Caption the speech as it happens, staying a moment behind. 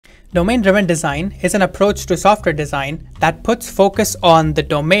Domain-driven design is an approach to software design that puts focus on the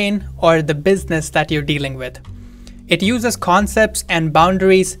domain or the business that you're dealing with. It uses concepts and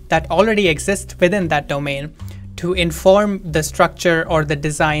boundaries that already exist within that domain to inform the structure or the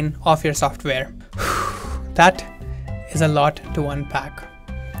design of your software. That is a lot to unpack.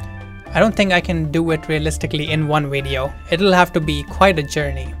 I don't think I can do it realistically in one video. It'll have to be quite a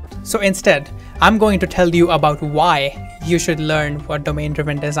journey. So instead, I'm going to tell you about why you should learn what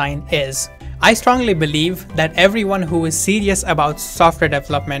domain-driven design is. I strongly believe that everyone who is serious about software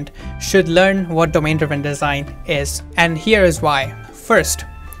development should learn what domain-driven design is. And here is why. First,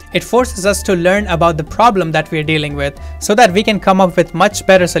 it forces us to learn about the problem that we're dealing with so that we can come up with much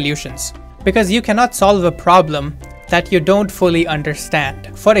better solutions. Because you cannot solve a problem that you don't fully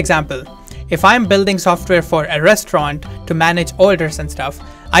understand. For example, if I'm building software for a restaurant to manage orders and stuff,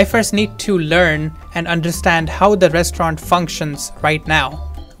 I first need to learn and understand how the restaurant functions right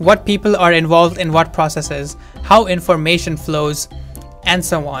now, what people are involved in what processes, how information flows, and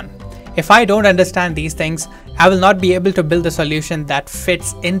so on. If I don't understand these things, I will not be able to build a solution that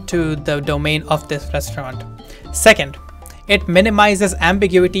fits into the domain of this restaurant. Second, it minimizes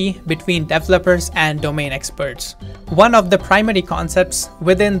ambiguity between developers and domain experts. One of the primary concepts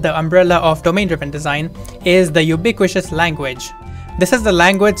within the umbrella of domain-driven design is the ubiquitous language. This is the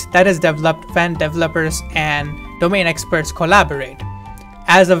language that is developed when developers and domain experts collaborate,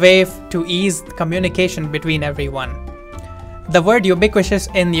 as a way to ease communication between everyone. The word ubiquitous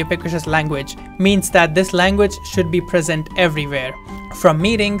in the ubiquitous language means that this language should be present everywhere, from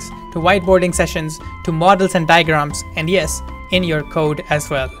meetings to whiteboarding sessions to models and diagrams, and yes, in your code as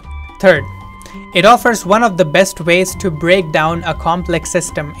well. Third, it offers one of the best ways to break down a complex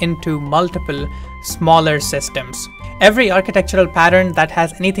system into multiple smaller systems. Every architectural pattern that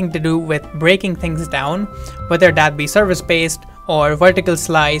has anything to do with breaking things down, whether that be service-based or vertical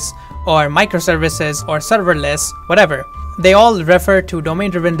slice or microservices or serverless, whatever, they all refer to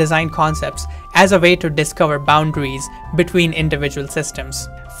domain-driven design concepts as a way to discover boundaries between individual systems.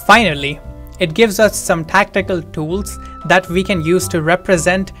 Finally, it gives us some tactical tools that we can use to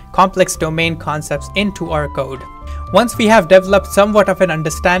represent complex domain concepts into our code. Once we have developed somewhat of an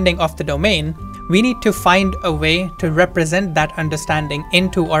understanding of the domain, we need to find a way to represent that understanding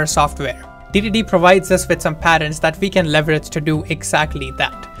into our software. DDD provides us with some patterns that we can leverage to do exactly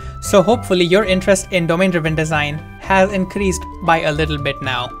that. So hopefully your interest in domain-driven design has increased by a little bit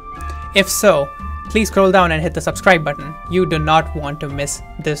now. If so, please scroll down and hit the subscribe button. You do not want to miss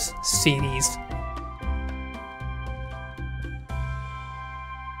this series.